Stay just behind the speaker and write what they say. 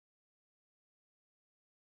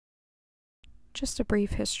Just a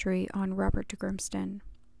brief history on Robert de Grimston.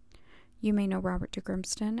 You may know Robert de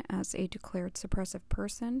Grimston as a declared suppressive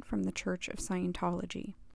person from the Church of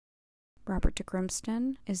Scientology. Robert de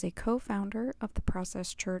Grimston is a co-founder of the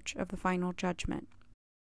Process Church of the Final Judgment.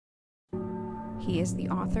 He is the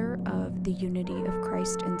author of The Unity of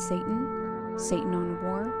Christ and Satan, Satan on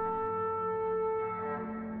War,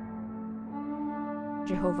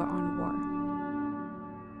 Jehovah on War,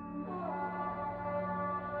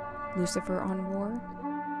 Lucifer on War,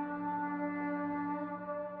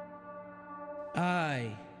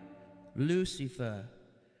 I, Lucifer,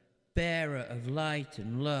 bearer of light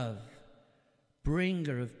and love,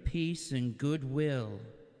 bringer of peace and goodwill,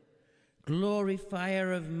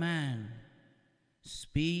 glorifier of man,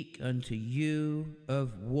 speak unto you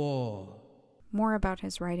of war. More about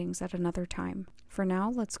his writings at another time. For now,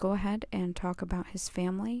 let's go ahead and talk about his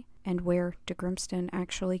family and where de Grimston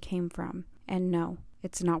actually came from. And no,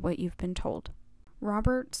 it's not what you've been told.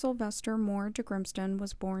 Robert Sylvester Moore de Grimston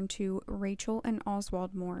was born to Rachel and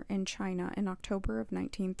Oswald Moore in China in October of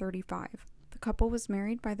 1935. The couple was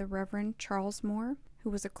married by the Reverend Charles Moore,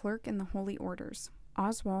 who was a clerk in the Holy Orders.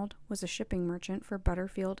 Oswald was a shipping merchant for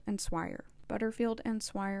Butterfield and Swire. Butterfield and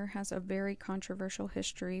Swire has a very controversial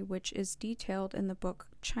history which is detailed in the book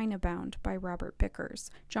China-Bound by Robert Bickers,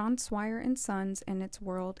 John Swire and Sons and Its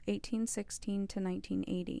World, 1816 to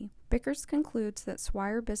 1980. Bickers concludes that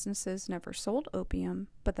Swire businesses never sold opium,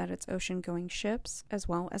 but that its ocean-going ships, as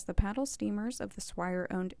well as the paddle steamers of the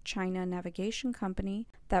Swire-owned China Navigation Company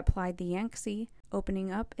that plied the Yangtze,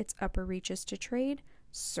 opening up its upper reaches to trade,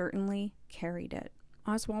 certainly carried it.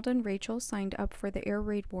 Oswald and Rachel signed up for the Air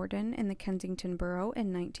Raid Warden in the Kensington Borough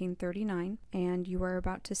in 1939, and you are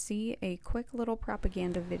about to see a quick little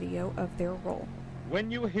propaganda video of their role. When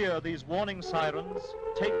you hear these warning sirens,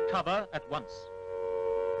 take cover at once.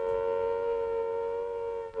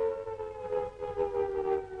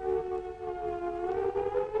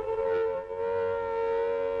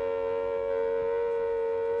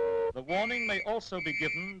 The warning may also be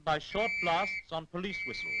given by short blasts on police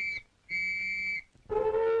whistles.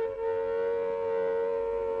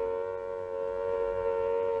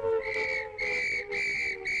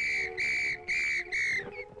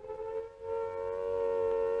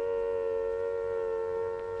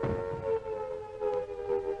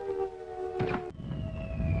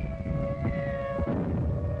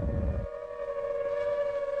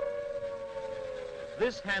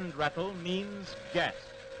 This hand rattle means gas.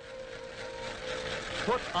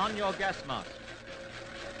 Put on your gas mask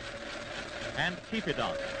and keep it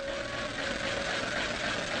on.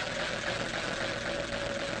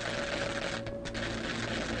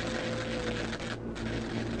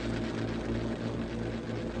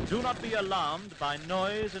 Do not be alarmed by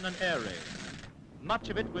noise in an air raid. Much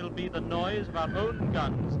of it will be the noise of our own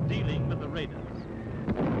guns dealing with the raiders.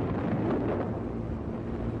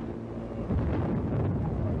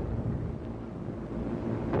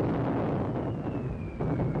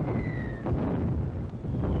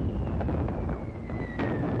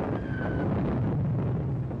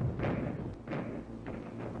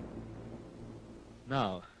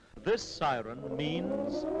 Now, this siren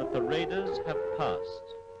means that the raiders have passed.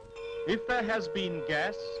 If there has been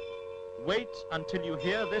gas, wait until you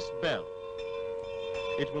hear this bell.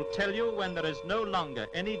 It will tell you when there is no longer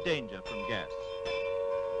any danger from gas.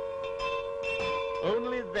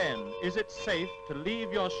 Only then is it safe to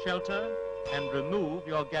leave your shelter and remove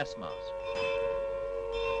your gas mask.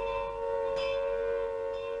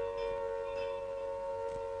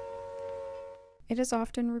 It is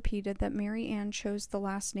often repeated that Mary Ann chose the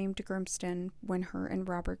last name de Grimston when her and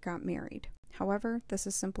Robert got married. However, this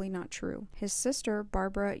is simply not true. His sister,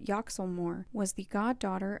 Barbara Yoxall Moore, was the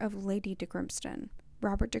goddaughter of Lady de Grimston.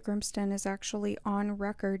 Robert de Grimston is actually on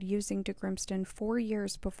record using de Grimston 4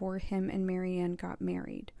 years before him and Mary Ann got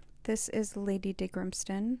married. This is Lady de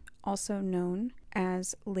Grimston, also known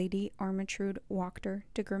as Lady Armitrude Wachter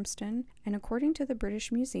de Grimston, and according to the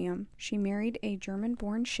British Museum, she married a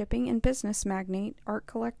German-born shipping and business magnate, art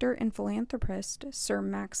collector, and philanthropist, Sir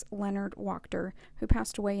Max Leonard Wachter, who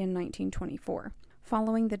passed away in 1924.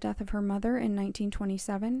 Following the death of her mother in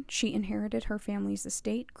 1927, she inherited her family's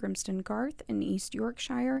estate, Grimston Garth, in East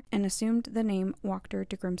Yorkshire, and assumed the name Wachter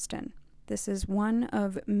de Grimston. This is one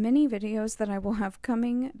of many videos that I will have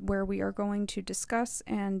coming where we are going to discuss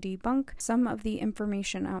and debunk some of the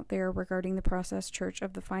information out there regarding the Process Church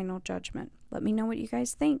of the Final Judgment. Let me know what you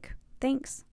guys think. Thanks.